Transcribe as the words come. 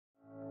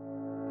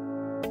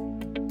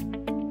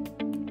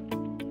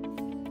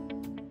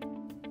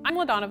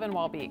I'm Donovan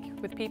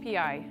Walbeek with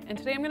PPI, and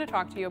today I'm going to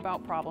talk to you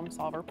about problem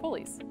solver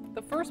pulleys.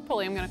 The first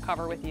pulley I'm going to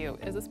cover with you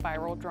is a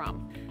spiral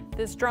drum.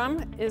 This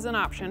drum is an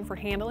option for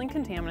handling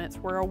contaminants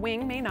where a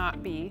wing may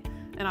not be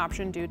an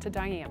option due to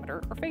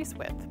diameter or face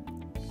width.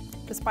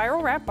 The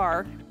spiral wrap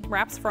bar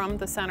wraps from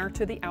the center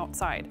to the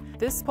outside.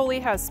 This pulley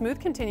has smooth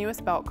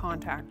continuous belt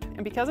contact,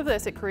 and because of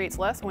this it creates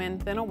less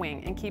wind than a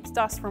wing and keeps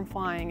dust from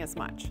flying as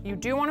much. You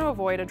do want to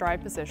avoid a dry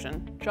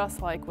position, just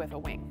like with a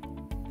wing.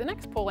 The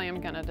next pulley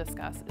I'm going to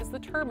discuss is the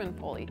turbine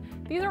pulley.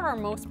 These are our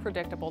most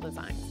predictable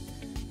designs.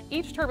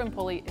 Each turbine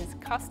pulley is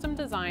custom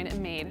designed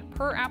and made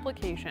per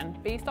application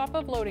based off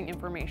of loading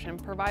information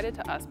provided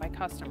to us by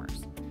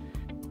customers.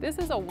 This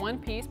is a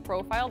one-piece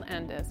profiled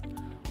end disc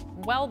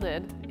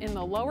welded in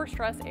the lower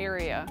stress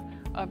area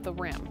of the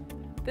rim.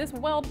 This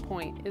weld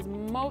point is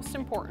most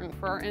important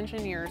for our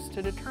engineers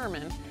to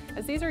determine,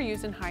 as these are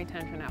used in high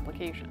tension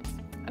applications.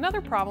 Another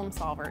problem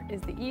solver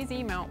is the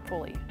easy mount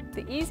pulley.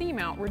 The easy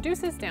mount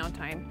reduces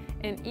downtime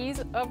and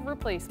ease of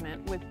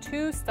replacement with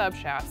two stub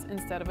shafts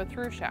instead of a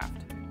through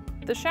shaft.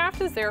 The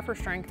shaft is there for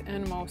strength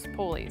in most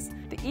pulleys.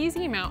 The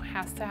easy mount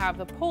has to have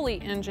the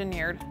pulley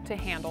engineered to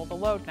handle the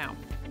load now.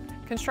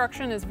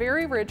 Construction is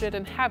very rigid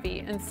and heavy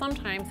and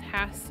sometimes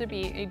has to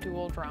be a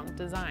dual drum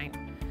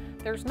design.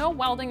 There's no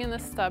welding in the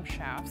stub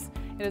shafts.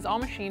 It is all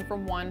machined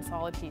from one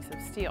solid piece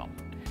of steel.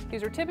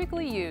 These are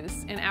typically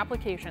used in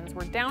applications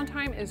where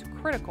downtime is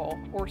critical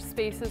or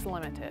space is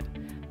limited.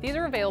 These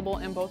are available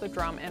in both a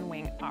drum and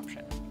wing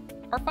option.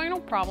 Our final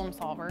problem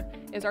solver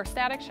is our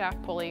static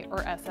shaft pulley, or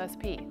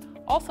SSP,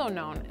 also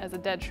known as a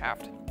dead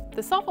shaft.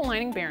 The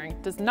self-aligning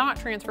bearing does not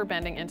transfer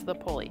bending into the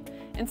pulley.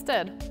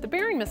 Instead, the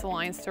bearing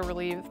misaligns to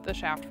relieve the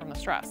shaft from the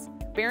stress.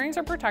 Bearings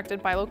are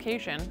protected by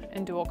location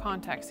and dual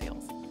contact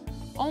seals.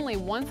 Only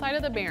one side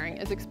of the bearing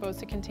is exposed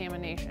to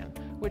contamination,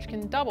 which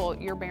can double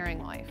your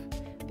bearing life.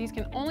 These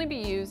can only be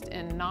used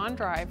in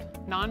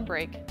non-drive,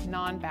 non-brake,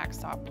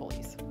 non-backstop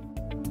pulleys.